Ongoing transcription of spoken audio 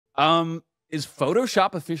Is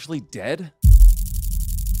Photoshop officially dead?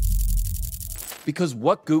 Because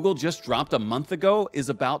what Google just dropped a month ago is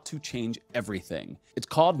about to change everything. It's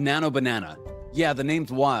called Nano Banana. Yeah, the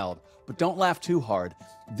name's wild, but don't laugh too hard.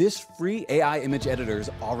 This free AI image editor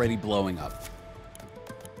is already blowing up.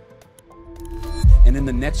 And in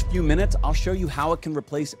the next few minutes, I'll show you how it can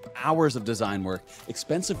replace hours of design work,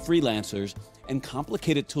 expensive freelancers, and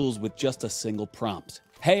complicated tools with just a single prompt.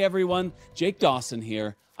 Hey everyone, Jake Dawson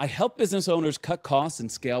here. I help business owners cut costs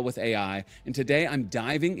and scale with AI, and today I'm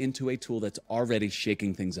diving into a tool that's already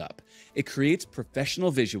shaking things up. It creates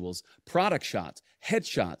professional visuals, product shots,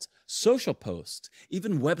 headshots, social posts,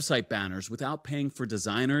 even website banners without paying for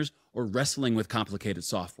designers or wrestling with complicated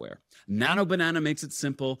software. Nano Banana makes it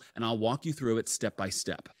simple, and I'll walk you through it step by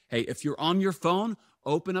step. Hey, if you're on your phone,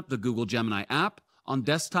 open up the Google Gemini app. On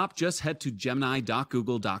desktop, just head to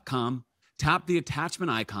gemini.google.com, tap the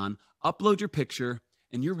attachment icon, upload your picture,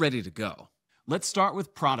 and you're ready to go. Let's start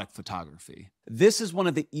with product photography. This is one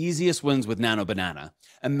of the easiest wins with Nano Banana.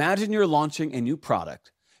 Imagine you're launching a new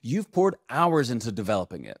product. You've poured hours into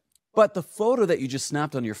developing it, but the photo that you just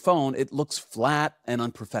snapped on your phone, it looks flat and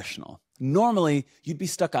unprofessional. Normally, you'd be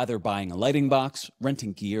stuck either buying a lighting box,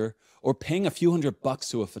 renting gear, or paying a few $100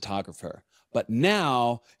 to a photographer. But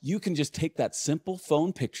now, you can just take that simple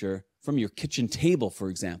phone picture from your kitchen table, for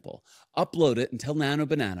example, upload it and tell Nano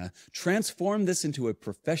Banana, transform this into a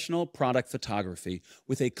professional product photography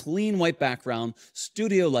with a clean white background,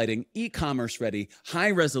 studio lighting, e-commerce ready, high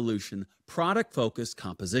resolution, product focused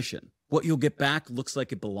composition. What you'll get back looks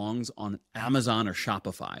like it belongs on Amazon or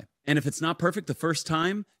Shopify. And if it's not perfect the first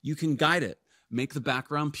time, you can guide it. Make the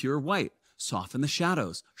background pure white. Soften the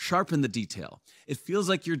shadows, sharpen the detail. It feels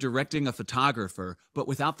like you're directing a photographer, but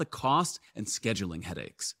without the cost and scheduling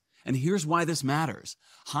headaches. And here's why this matters.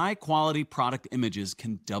 High-quality product images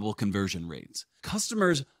can double conversion rates.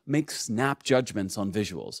 Customers make snap judgments on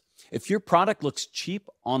visuals. If your product looks cheap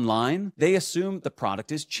online, they assume the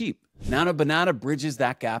product is cheap. Nano Banana bridges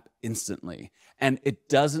that gap instantly, and it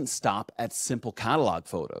doesn't stop at simple catalog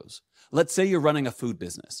photos. Let's say you're running a food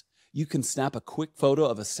business. You can snap a quick photo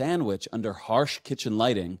of a sandwich under harsh kitchen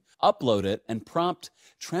lighting, upload it, and prompt,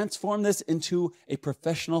 transform this into a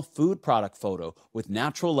professional food product photo with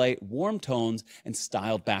natural light, warm tones, and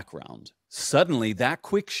styled background. Suddenly, that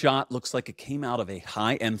quick shot looks like it came out of a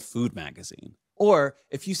high-end food magazine. Or,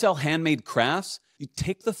 if you sell handmade crafts, you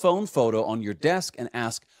take the phone photo on your desk and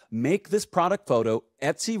ask, make this product photo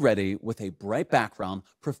Etsy ready with a bright background,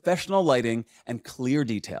 professional lighting, and clear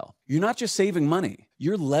detail. You're not just saving money,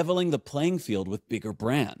 you're leveling the playing field with bigger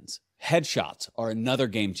brands. Headshots are another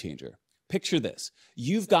game changer. Picture this.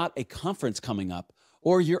 You've got a conference coming up,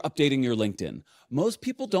 or you're updating your LinkedIn. Most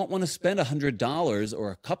people don't want to spend $100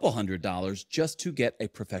 or a couple $100 just to get a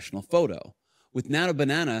professional photo. With Nano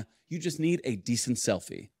Banana, you just need a decent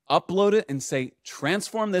selfie. Upload it and say,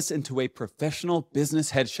 transform this into a professional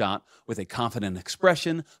business headshot with a confident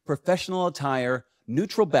expression, professional attire,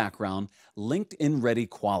 neutral background, LinkedIn-ready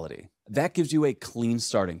quality. That gives you a clean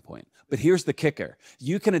starting point. But here's the kicker.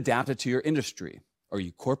 You can adapt it to your industry. Are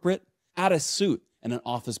you corporate? Add a suit and an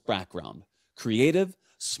office background. Creative,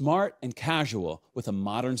 smart, and casual with a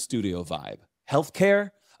modern studio vibe.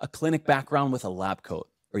 Healthcare? A clinic background with a lab coat.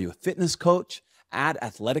 Are you a fitness coach? Add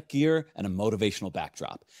athletic gear and a motivational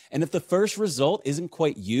backdrop. And if the first result isn't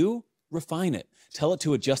quite you, refine it. Tell it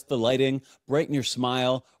to adjust the lighting, brighten your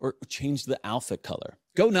smile, or change the outfit color.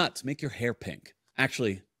 Go nuts, make your hair pink.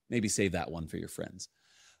 Actually, maybe save that one for your friends.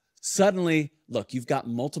 Suddenly, look, you've got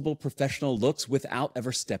multiple professional looks without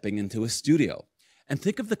ever stepping into a studio. And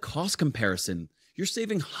think of the cost comparison. You're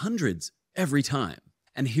saving hundreds every time.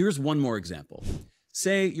 And here's one more example.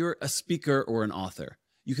 Say you're a speaker or an author.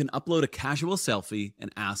 You can upload a casual selfie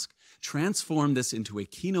and ask, transform this into a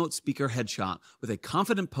keynote speaker headshot with a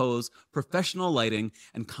confident pose, professional lighting,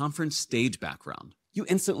 and conference stage background. You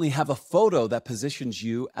instantly have a photo that positions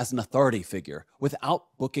you as an authority figure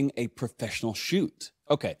without booking a professional shoot.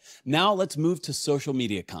 Okay, now let's move to social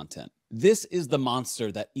media content. This is the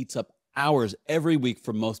monster that eats up hours every week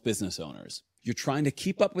for most business owners. You're trying to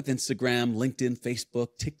keep up with Instagram, LinkedIn, Facebook,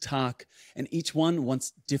 TikTok, and each one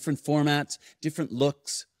wants different formats, different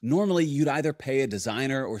looks. Normally, you'd either pay a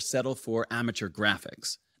designer or settle for amateur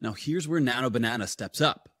graphics. Now, here's where Nano Banana steps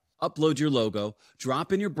up. Upload your logo,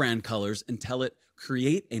 drop in your brand colors, and tell it,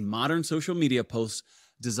 create a modern social media post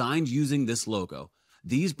designed using this logo.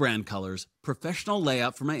 These brand colors, professional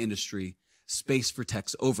layout for my industry, space for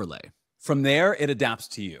text overlay. From there, it adapts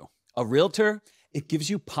to you. A realtor, it gives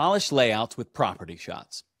you polished layouts with property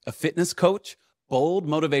shots. A fitness coach, bold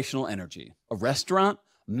motivational energy. A restaurant,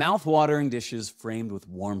 mouth-watering dishes framed with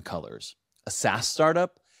warm colors. A SaaS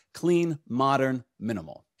startup, clean, modern,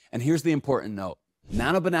 minimal. And here's the important note.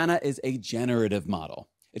 Nano Banana is a generative model.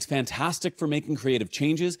 It's fantastic for making creative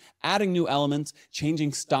changes, adding new elements,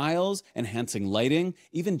 changing styles, enhancing lighting,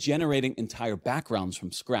 even generating entire backgrounds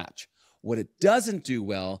from scratch. What it doesn't do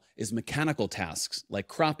well is mechanical tasks like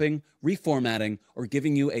cropping, reformatting, or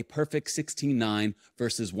giving you a perfect 16:9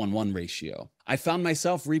 versus 1:1 ratio. I found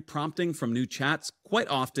myself reprompting from new chats quite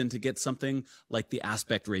often to get something like the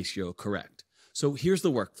aspect ratio correct. So here's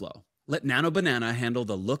the workflow. Let Nano Banana handle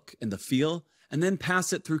the look and the feel, and then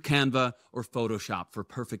pass it through Canva or Photoshop for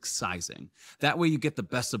perfect sizing. That way you get the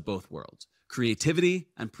best of both worlds, creativity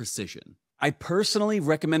and precision. I personally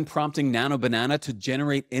recommend prompting Nano Banana to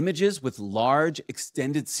generate images with large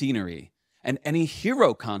extended scenery and any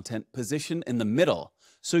hero content positioned in the middle,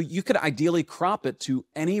 so you could ideally crop it to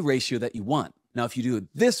any ratio that you want. Now, if you do it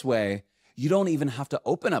this way, you don't even have to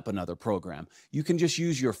open up another program. You can just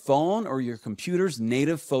use your phone or your computer's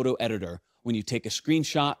native photo editor when you take a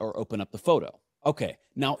screenshot or open up the photo. Okay,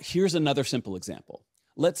 now here's another simple example.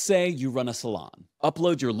 Let's say you run a salon.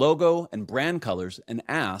 Upload your logo and brand colors and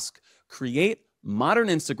ask, create modern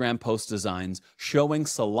Instagram post designs showing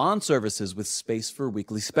salon services with space for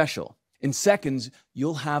weekly special. In seconds,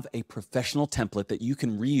 you'll have a professional template that you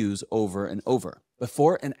can reuse over and over.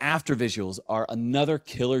 Before and after visuals are another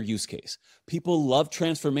killer use case. People love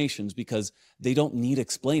transformations because they don't need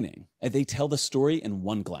explaining, and they tell the story in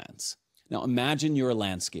one glance. Now imagine you're a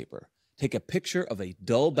landscaper. Take a picture of a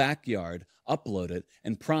dull backyard, upload it,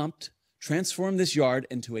 and prompt, transform this yard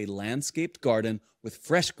into a landscaped garden with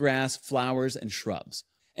fresh grass, flowers, and shrubs.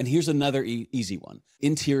 And here's another easy one,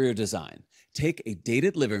 interior design. Take a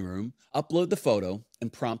dated living room, upload the photo,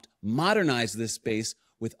 and prompt, modernize this space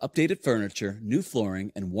with updated furniture, new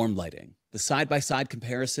flooring, and warm lighting. The side-by-side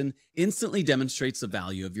comparison instantly demonstrates the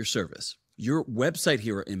value of your service. Your website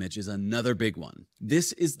hero image is another big one.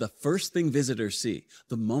 This is the first thing visitors see,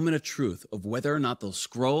 the moment of truth of whether or not they'll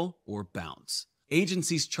scroll or bounce.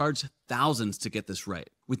 Agencies charge thousands to get this right.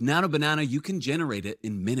 With Nano Banana, you can generate it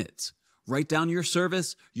in minutes. Write down your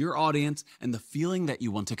service, your audience, and the feeling that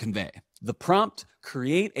you want to convey. The prompt,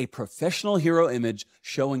 create a professional hero image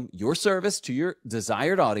showing your service to your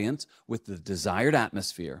desired audience with the desired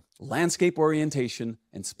atmosphere, landscape orientation,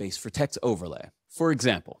 and space for text overlay. For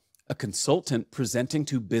example, a consultant presenting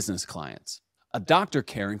to business clients, a doctor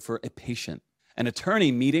caring for a patient, an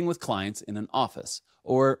attorney meeting with clients in an office,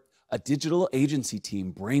 or a digital agency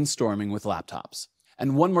team brainstorming with laptops.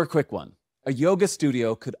 And one more quick one. A yoga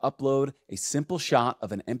studio could upload a simple shot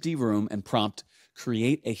of an empty room and prompt,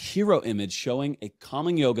 create a hero image showing a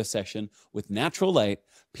calming yoga session with natural light,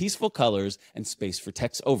 peaceful colors, and space for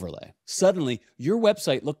text overlay. Suddenly, your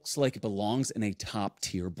website looks like it belongs in a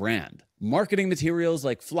top-tier brand. Marketing materials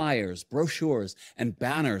like flyers, brochures, and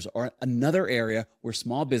banners are another area where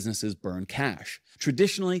small businesses burn cash.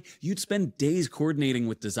 Traditionally, you'd spend days coordinating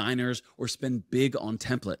with designers or spend big on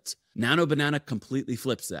templates. Nano Banana completely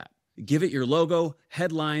flips that. Give it your logo,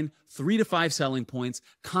 headline, 3 to 5 selling points,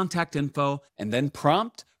 contact info, and then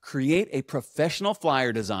prompt, create a professional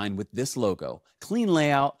flyer design with this logo, clean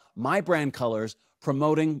layout, my brand colors,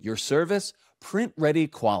 promoting your service, print-ready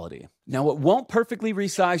quality. Now, it won't perfectly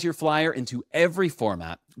resize your flyer into every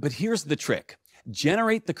format, but here's the trick.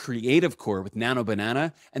 Generate the creative core with Nano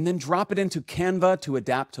Banana and then drop it into Canva to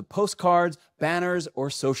adapt to postcards, banners, or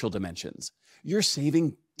social dimensions. You're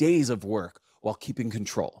saving days of work while keeping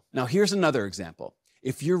control. Now, here's another example.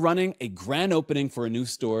 If you're running a grand opening for a new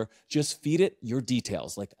store, just feed it your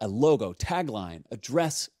details like a logo, tagline,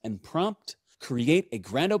 address, and prompt. Create a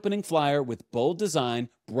grand opening flyer with bold design,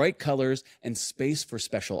 bright colors, and space for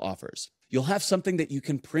special offers. You'll have something that you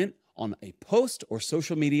can print on a post or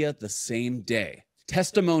social media the same day.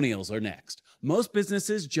 Testimonials are next. Most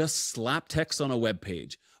businesses just slap text on a web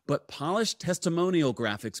page, but polished testimonial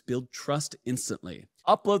graphics build trust instantly.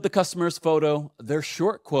 Upload the customer's photo, their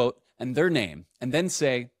short quote, and their name, and then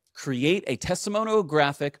say, create a testimonial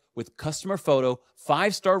graphic with customer photo,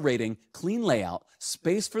 5-star rating, clean layout,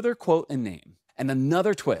 space for their quote and name. And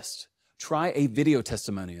another twist, try a video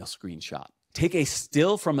testimonial screenshot. Take a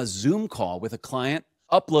still from a Zoom call with a client,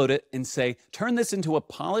 upload it, and say, turn this into a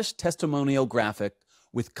polished testimonial graphic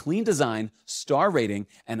with clean design, star rating,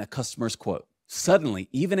 and a customer's quote. Suddenly,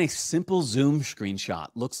 even a simple Zoom screenshot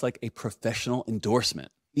looks like a professional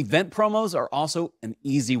endorsement. Event promos are also an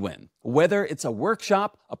easy win. Whether it's a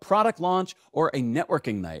workshop, a product launch, or a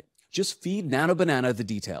networking night, just feed Nano Banana the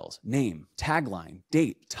details, name, tagline,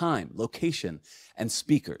 date, time, location, and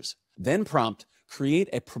speakers. Then prompt, create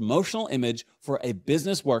a promotional image for a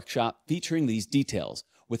business workshop featuring these details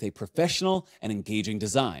with a professional and engaging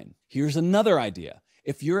design. Here's another idea.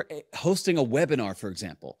 If you're hosting a webinar, for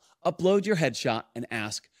example, upload your headshot and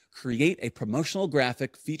ask, create a promotional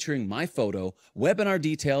graphic featuring my photo, webinar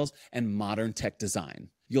details, and modern tech design.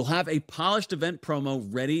 You'll have a polished event promo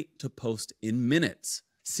ready to post in minutes.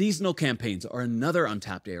 Seasonal campaigns are another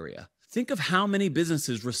untapped area. Think of how many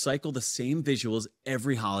businesses recycle the same visuals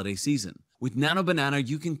every holiday season. With Nano Banana,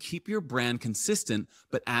 you can keep your brand consistent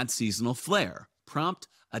but add seasonal flair. Prompt,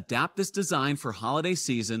 adapt this design for holiday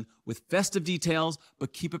season with festive details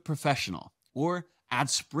but keep it professional. Or add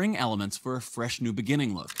spring elements for a fresh new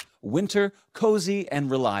beginning look. Winter, cozy and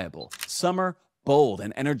reliable. Summer, bold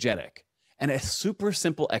and energetic. And a super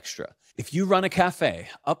simple extra. If you run a cafe,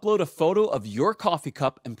 upload a photo of your coffee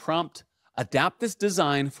cup and prompt, adapt this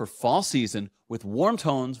design for fall season with warm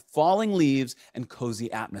tones, falling leaves, and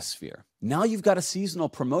cozy atmosphere. Now you've got a seasonal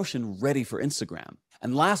promotion ready for Instagram.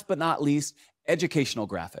 And last but not least, educational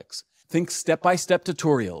graphics. Think step-by-step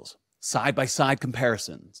tutorials, side-by-side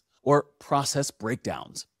comparisons, or process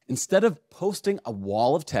breakdowns. Instead of posting a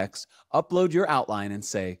wall of text, upload your outline and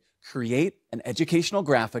say, create an educational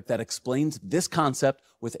graphic that explains this concept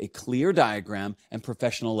with a clear diagram and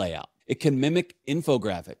professional layout. It can mimic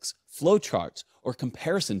infographics, flowcharts, or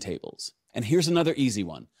comparison tables. And here's another easy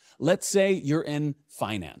one. Let's say you're in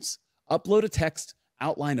finance. Upload a text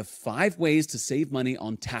outline of 5 ways to save money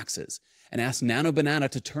on taxes and ask Nano Banana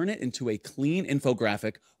to turn it into a clean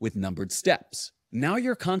infographic with numbered steps. Now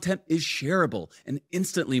your content is shareable and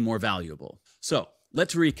instantly more valuable. So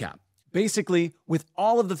let's recap. Basically, with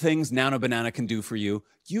all of the things Nano Banana can do for you,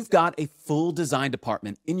 you've got a full design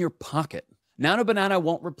department in your pocket. Nano Banana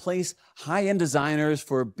won't replace high-end designers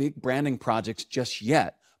for big branding projects just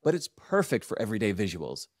yet, but it's perfect for everyday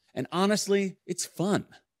visuals. And honestly, it's fun.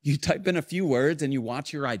 You type in a few words and you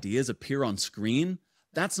watch your ideas appear on screen.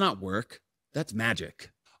 That's not work, that's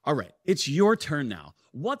magic. All right, it's your turn now.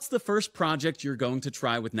 What's the first project you're going to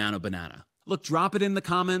try with Nano Banana? Look, drop it in the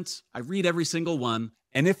comments. I read every single one.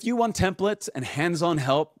 And if you want templates and hands-on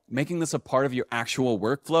help making this a part of your actual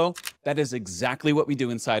workflow, that is exactly what we do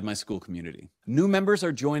inside my school community. New members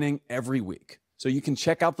are joining every week, so you can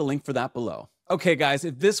check out the link for that below. Okay, guys,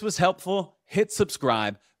 if this was helpful, hit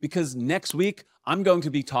subscribe because next week I'm going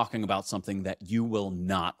to be talking about something that you will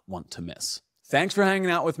not want to miss. Thanks for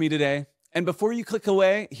hanging out with me today. And before you click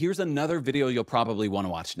away, here's another video you'll probably want to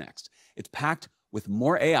watch next. It's packed with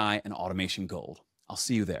more AI and automation gold. I'll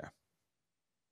see you there.